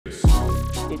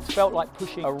It felt like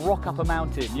pushing a rock up a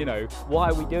mountain, you know. Why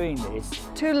are we doing this?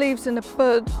 2 leaves and a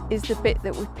bud is the bit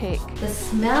that we pick. The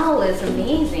smell is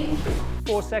amazing.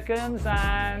 4 seconds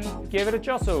and give it a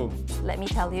jostle. Let me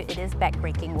tell you, it is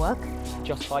backbreaking work.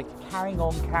 Just by carrying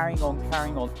on, carrying on,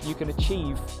 carrying on, you can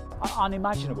achieve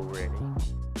unimaginable, really.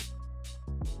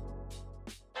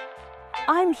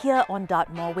 I'm here on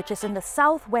Dartmoor, which is in the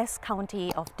southwest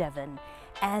county of Devon.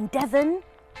 And Devon,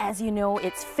 as you know,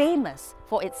 it's famous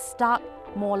for its stark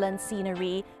moorland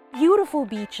scenery, beautiful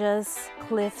beaches,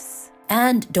 cliffs.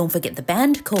 And don't forget the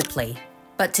band Coldplay.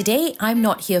 But today, I'm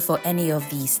not here for any of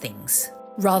these things.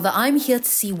 Rather, I'm here to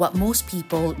see what most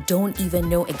people don't even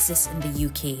know exists in the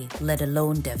UK, let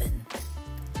alone Devon.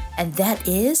 And that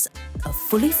is a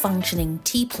fully functioning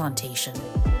tea plantation.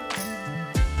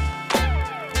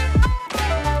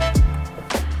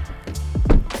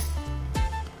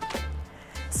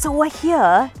 So we're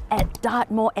here at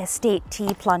Dartmoor Estate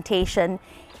Tea Plantation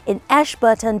in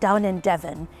Ashburton down in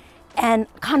Devon. And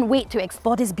can't wait to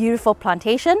explore this beautiful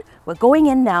plantation. We're going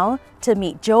in now to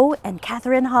meet Joe and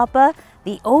Catherine Harper,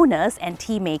 the owners and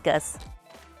tea makers.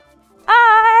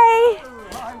 Hi!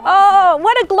 Oh,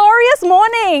 what a glorious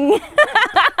morning!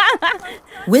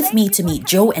 With me to meet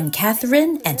Joe and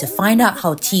Catherine and to find out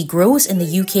how tea grows in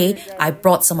the UK, I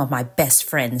brought some of my best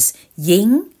friends,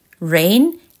 Ying,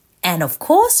 Rain, and of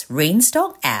course,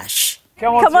 Rainstalk Ash.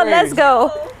 Come on, let's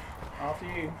go. After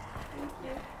you.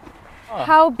 Oh.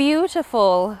 How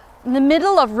beautiful. In the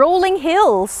middle of rolling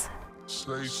hills.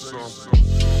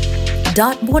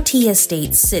 Dartmoor Tea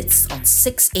Estate sits on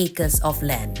 6 acres of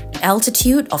land,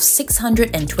 altitude of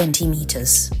 620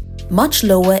 meters. Much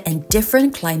lower and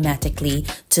different climatically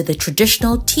to the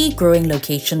traditional tea growing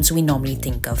locations we normally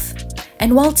think of.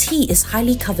 And while tea is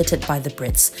highly coveted by the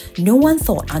Brits, no one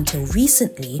thought until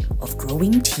recently of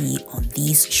growing tea on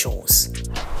these shores.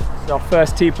 It's our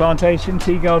first tea plantation,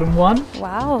 Tea Garden 1.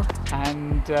 Wow.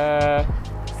 And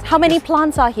how many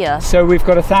plants are here? so we've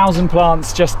got 1,000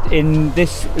 plants just in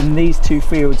these 2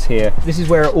 fields here. This is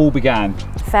where it all began.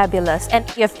 Fabulous. And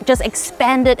you've just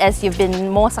expanded as you've been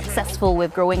more successful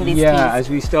with growing these teas. Yeah, as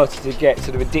we started to get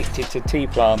sort of addicted to tea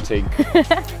planting.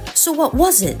 So what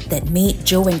was it that made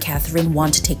Joe and Catherine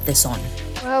want to take this on?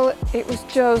 Well, it was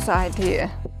Joe's idea.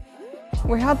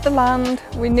 We had the land,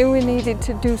 we knew we needed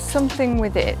to do something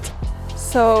with it.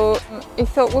 So he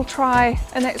thought we'll try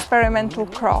an experimental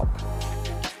crop.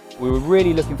 We were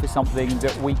really looking for something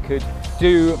that we could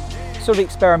do sort of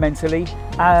experimentally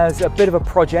as a bit of a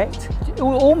project.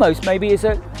 Almost maybe as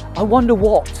a, I wonder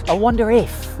what, I wonder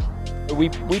if. We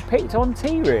picked on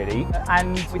tea really,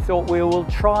 and we thought we will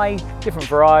try different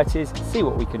varieties, see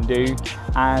what we can do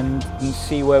and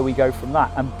see where we go from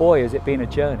that. And boy, has it been a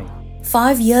journey.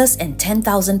 5 years and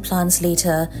 10,000 plants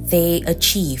later, they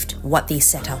achieved what they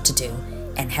set out to do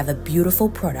and have a beautiful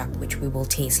product which we will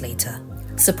taste later.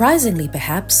 Surprisingly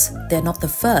perhaps, they're not the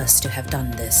first to have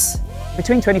done this.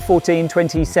 Between 2014 and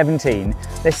 2017,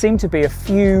 there seemed to be a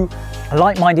few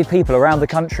like-minded people around the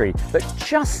country that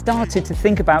just started to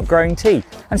think about growing tea.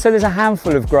 And so there's a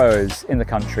handful of growers in the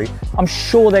country. I'm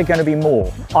sure there are going to be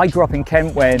more. I grew up in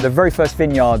Kent when the very first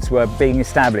vineyards were being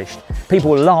established.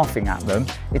 People were laughing at them.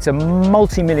 It's a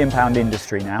multi-million-pound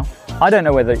industry now. I don't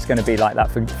know whether it's going to be like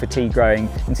that for tea growing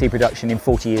and tea production in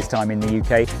 40 years' time in the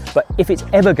UK, but if it's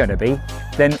ever going to be,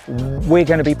 then we're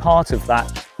going to be part of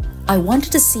that. I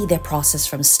wanted to see their process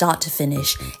from start to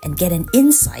finish and get an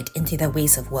insight into their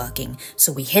ways of working,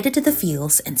 so we headed to the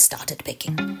fields and started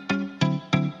picking.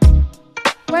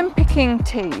 When picking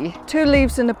tea, 2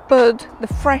 leaves and a bud, the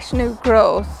fresh new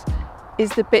growth, is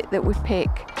the bit that we pick.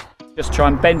 Just try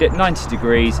and bend it 90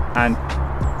 degrees and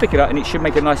pick it up, and it should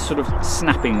make a nice sort of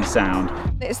snapping sound.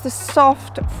 It's the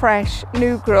soft, fresh,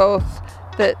 new growth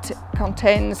that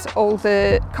contains all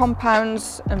the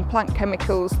compounds and plant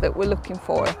chemicals that we're looking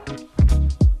for.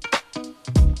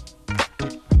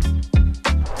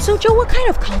 So Joe, what kind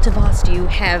of cultivars do you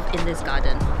have in this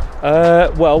garden?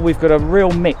 Well, we've got a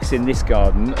real mix in this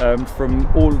garden from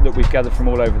all that we've gathered from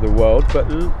all over the world, but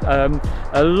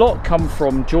a lot come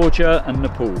from Georgia and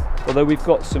Nepal, although we've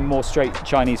got some more straight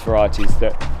Chinese varieties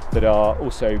that are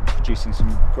also producing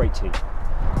some great tea.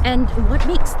 And what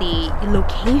makes the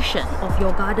location of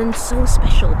your garden so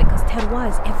special? Because terroir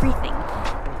is everything.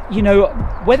 You know,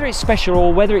 whether it's special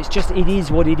or whether it's just it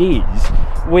is what it is,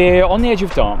 we're on the edge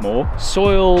of Dartmoor,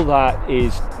 soil that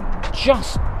is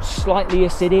just slightly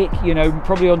acidic, you know,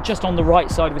 probably just on the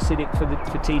right side of acidic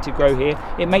for tea to grow here.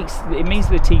 It means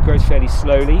the tea grows fairly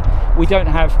slowly. We don't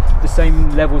have the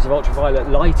same levels of ultraviolet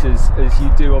light as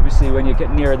you do obviously when you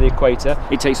get nearer the equator.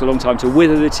 It takes a long time to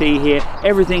wither the tea here.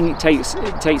 Everything takes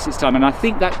its time, and I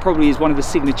think that probably is one of the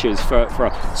signatures for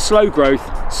a slow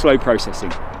growth, slow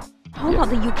processing. How about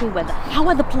the UK weather? How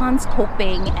are the plants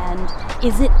coping, and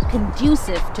is it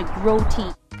conducive to grow tea?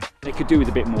 It could do with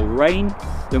a bit more rain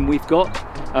than we've got,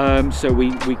 so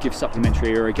we give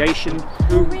supplementary irrigation.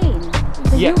 Rain?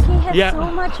 The UK has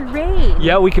so much rain.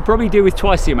 Yeah, we could probably do with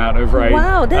twice the amount of rain.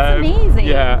 Wow, that's amazing.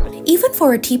 Yeah. Even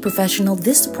for a tea professional,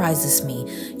 this surprises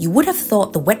me. You would have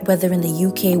thought the wet weather in the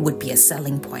UK would be a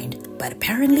selling point, but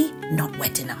apparently not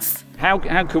wet enough. How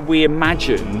could we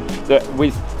imagine that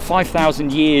with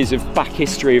 5,000 years of back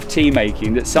history of tea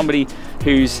making, that somebody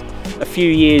who's a few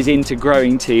years into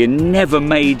growing tea and never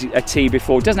made a tea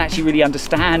before, doesn't actually really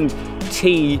understand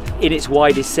tea in its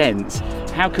widest sense,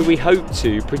 how could we hope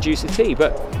to produce a tea?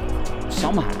 But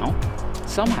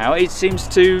somehow it seems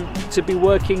to be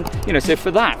working, you know, so for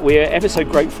that we're ever so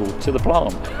grateful to the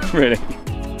plant, really.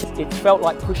 It felt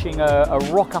like pushing a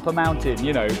rock up a mountain,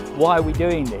 you know. Why are we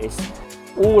doing this?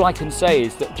 All I can say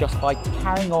is that just by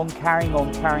carrying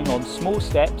on, small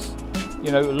steps, you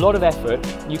know, a lot of effort,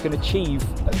 you can achieve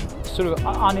sort of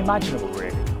unimaginable,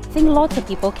 really. I think lots of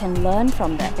people can learn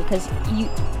from that, because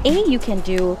you can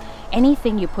do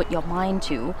anything you put your mind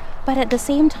to, but at the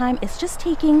same time, it's just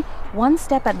taking one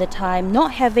step at a time,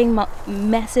 not having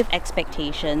massive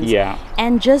expectations,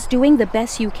 and just doing the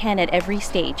best you can at every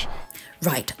stage.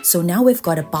 Right, so now we've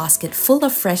got a basket full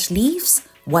of fresh leaves.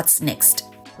 What's next?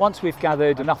 Once we've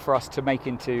gathered enough for us to make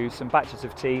into some batches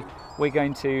of tea, we're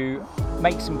going to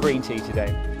make some green tea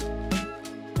today.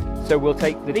 So we'll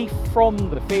take the leaf from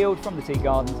the field, from the tea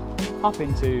gardens, up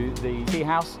into the tea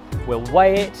house. We'll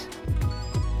weigh it.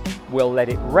 We'll let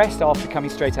it rest after coming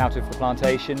straight out of the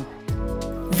plantation.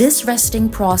 This resting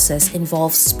process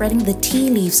involves spreading the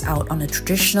tea leaves out on a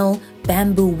traditional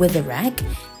bamboo wither rack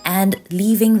and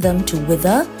leaving them to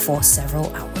wither for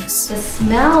several hours. The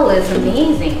smell is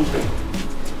amazing.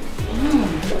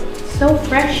 So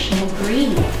fresh and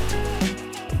green.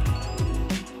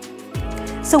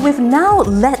 So we've now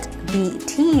let the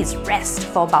teas rest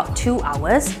for about 2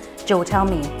 hours. Joe, tell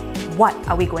me, what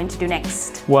are we going to do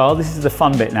next? Well, this is the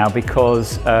fun bit now,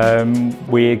 because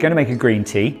we're going to make a green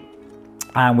tea,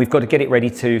 and we've got to get it ready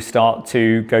to start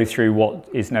to go through what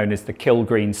is known as the kill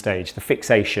green stage, the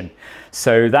fixation.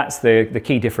 So that's the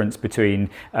key difference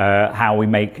between how we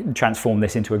transform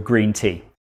this into a green tea.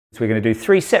 So we're going to do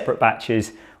 3 separate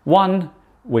batches. One,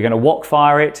 we're going to wok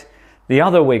fire it. The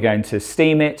other, we're going to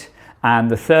steam it.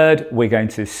 And the third, we're going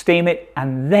to steam it,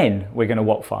 and then we're going to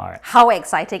wok fire it. How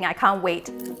exciting, I can't wait.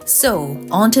 So,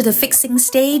 on to the fixing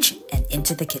stage and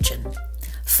into the kitchen.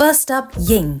 First up,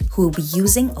 Ying, who will be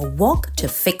using a wok to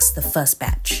fix the first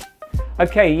batch.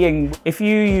 Okay, Ying, if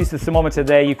you use the thermometer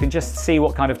there, you can just see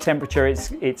what kind of temperature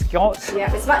it's got.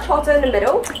 Yeah, it's much hotter in the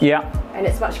middle. Yeah. And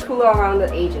it's much cooler around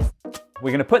the edges. We're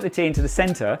going to put the tea into the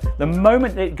center. The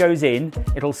moment that it goes in,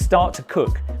 it'll start to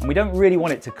cook. And we don't really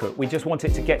want it to cook. We just want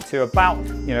it to get to about,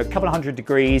 you know, a couple of 100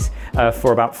 degrees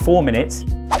for about 4 minutes.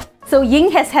 So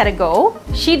Ying has had a go.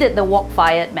 She did the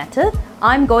wok-fired method.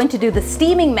 I'm going to do the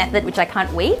steaming method, which I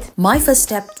can't wait. My first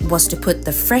step was to put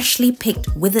the freshly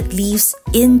picked withered leaves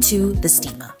into the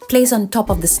steamer. Place on top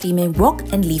of the steaming wok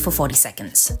and leave for 40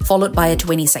 seconds. Followed by a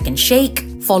 20-second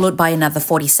shake, followed by another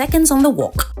 40 seconds on the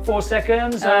wok. 4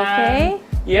 seconds. Okay. And,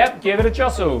 yep, give it a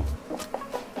jostle.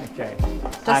 Okay.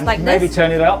 Just and like maybe this?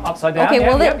 turn it upside down. Okay,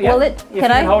 will it? If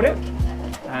can I hold it?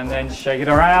 And then shake it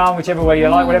around, whichever way you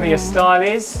like, whatever your style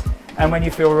is. And when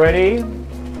you feel ready.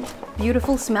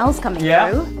 Beautiful smells coming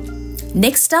through.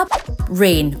 Next up,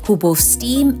 Rain, who both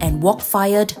steamed and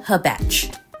wok-fired her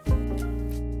batch.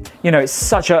 You know, it's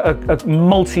such a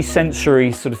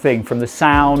multi-sensory sort of thing, from the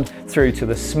sound through to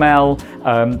the smell,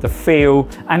 the feel,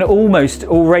 and almost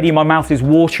already my mouth is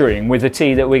watering with the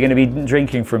tea that we're going to be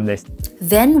drinking from this.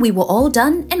 Then we were all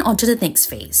done and on to the next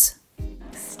phase.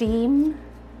 Steam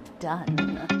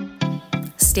done.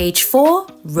 Stage 4,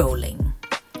 rolling.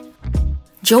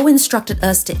 Joe instructed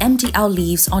us to empty our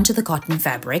leaves onto the cotton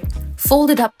fabric,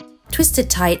 fold it up, twist it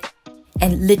tight,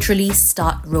 and literally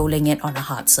start rolling it on a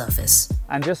hard surface.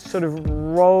 And just sort of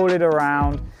roll it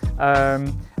around,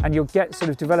 and you'll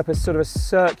develop a sort of a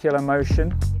circular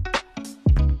motion.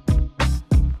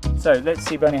 So let's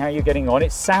see, Bernie, how you're getting on.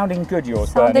 It's sounding good,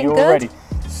 yours, Bernie, already.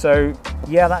 So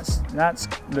yeah, that's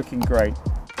looking great.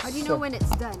 How do you know when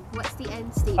it's done? What's the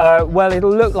end stage? Well,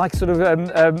 it'll look like sort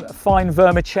of fine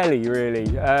vermicelli, really.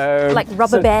 Like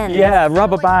rubber bands. Yeah,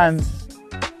 rubber bands.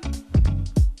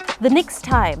 The next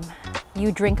time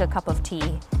you drink a cup of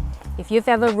tea, if you've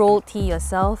ever rolled tea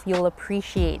yourself, you'll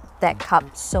appreciate that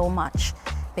cup so much,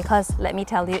 because let me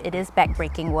tell you, it is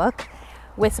backbreaking work.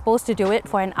 We're supposed to do it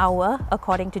for an hour,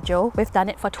 according to Joe. We've done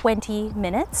it for 20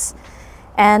 minutes,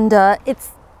 and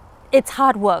it's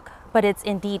hard work, but it's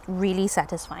indeed really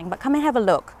satisfying. But come and have a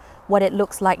look what it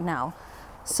looks like now.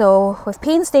 So we've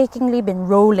painstakingly been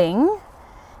rolling,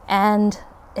 and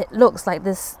it looks like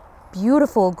this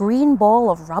beautiful green ball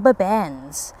of rubber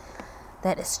bands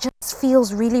that just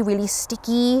feels really, really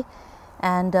sticky.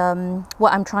 And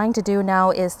what I'm trying to do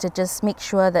now is to just make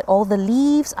sure that all the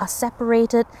leaves are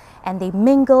separated and they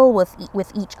mingle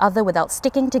with each other without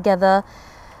sticking together.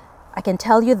 I can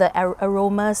tell you the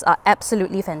aromas are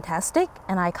absolutely fantastic,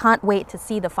 and I can't wait to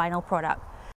see the final product.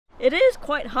 It is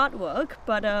quite hard work,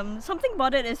 but something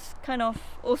about it is kind of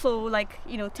also like,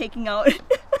 you know, taking out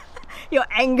your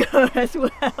anger as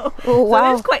well. Oh,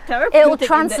 wow. So it's quite therapeutic. It will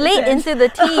translate into the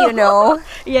tea, you know.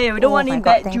 Yeah, we don't want any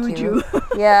bad juju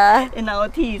in our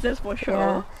teas, that's for sure.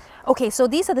 Yeah. Okay, so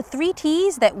these are the 3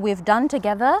 teas that we've done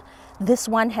together. This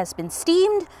one has been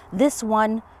steamed, this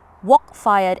one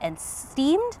wok-fired and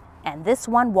steamed, and this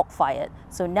one wok-fired.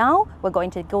 So now we're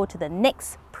going to go to the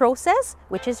next process,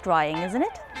 which is drying, isn't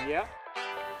it? Yeah.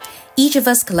 Each of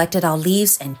us collected our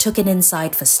leaves and took it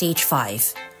inside for stage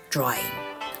 5, drying,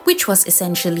 which was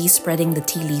essentially spreading the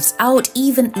tea leaves out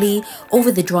evenly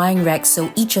over the drying rack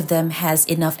so each of them has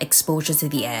enough exposure to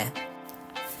the air.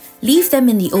 Leave them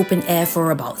in the open air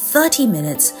for about 30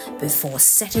 minutes before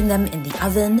setting them in the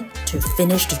oven to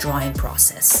finish the drying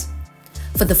process.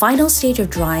 For the final stage of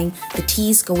drying, the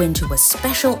teas go into a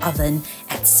special oven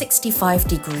at 65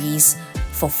 degrees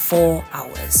for 4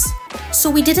 hours.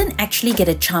 So we didn't actually get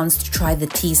a chance to try the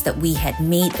teas that we had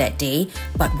made that day,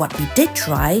 but what we did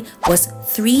try was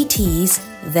 3 teas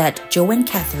that Joe and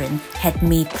Catherine had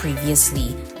made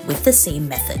previously with the same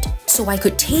method. So I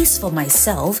could taste for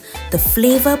myself the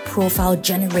flavor profile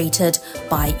generated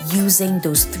by using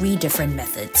those 3 different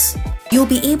methods. You'll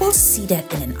be able to see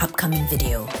that in an upcoming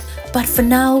video. But for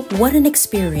now, what an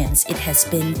experience it has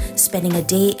been spending a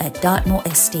day at Dartmoor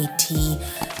Estate Tea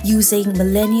using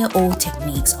millennia-old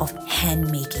techniques of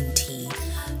hand-making tea.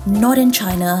 Not in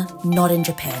China, not in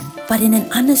Japan, but in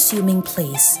an unassuming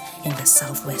place in the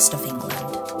southwest of England.